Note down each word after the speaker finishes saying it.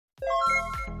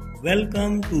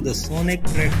Welcome to the Sonic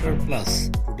Character Plus.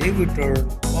 Today we turn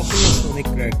popular Sonic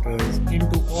characters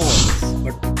into ovals.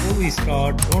 But before we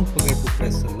start, don't forget to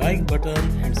press the like button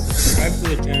and subscribe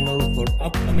to the channel for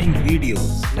upcoming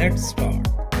videos. Let's start.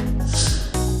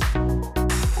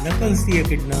 Knuckles the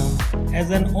Echidna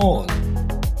as an owl.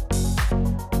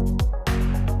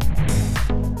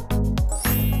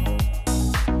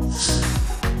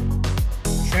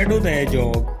 Shadow the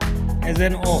Hedgehog as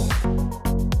an owl.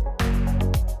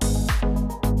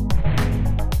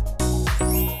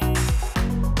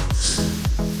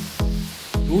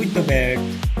 With the Bat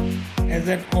as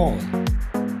an owl.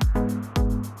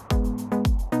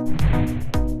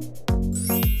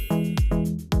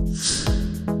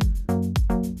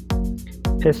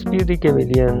 SP the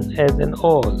Chameleon as an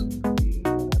owl.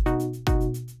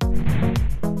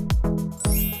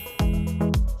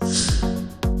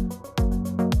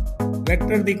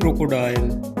 Vector the Crocodile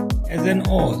as an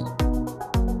owl.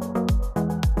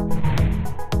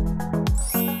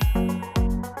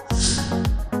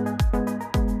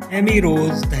 Amy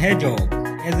Rose the Hedgehog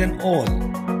as an owl.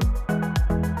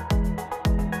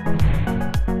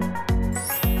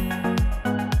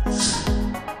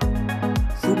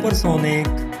 Supersonic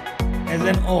as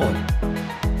an owl.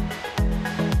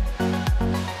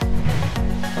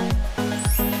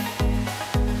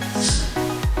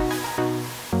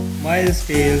 Miles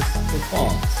Tails the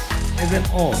Fox as an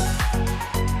owl.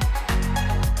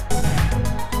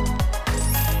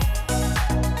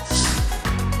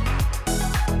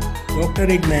 Dr.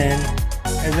 Eggman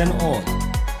as an owl.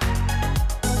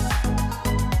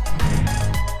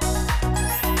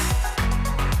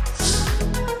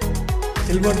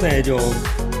 Silver the Hedgehog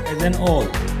as an owl.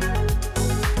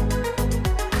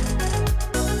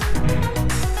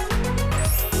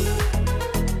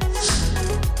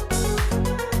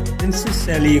 Princess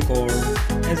Sally Accord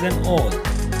as an owl.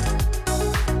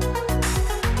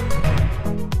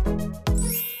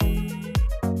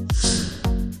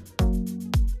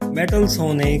 Metal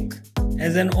Sonic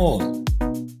as an owl.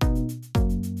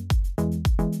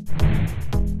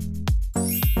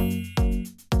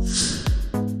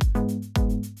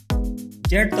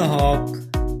 Jet the Hawk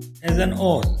as an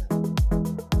owl.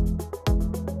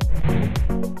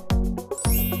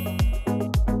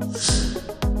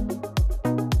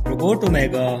 Robot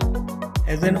Omega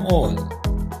as an owl.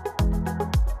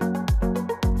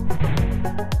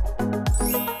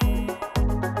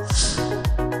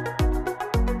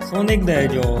 Sonic the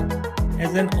Hedgehog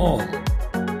as an owl.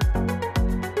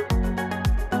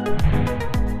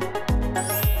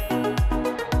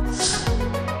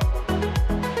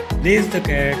 Blaze the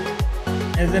Cat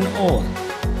as an owl.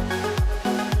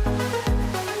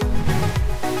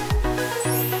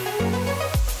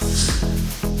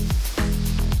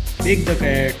 Big the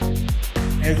Cat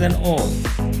as an owl.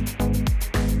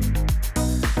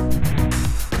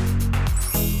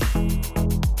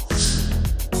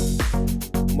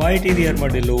 Mighty the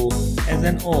Armadillo as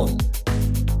an owl.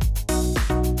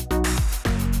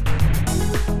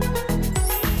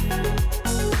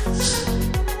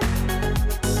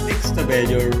 Six the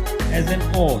Badger as an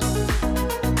owl.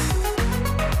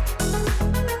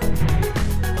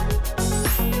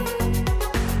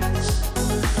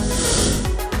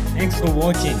 Thanks for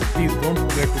watching. Please don't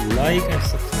forget to like and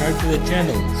subscribe to the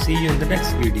channel. See you in the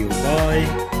next video.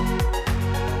 Bye.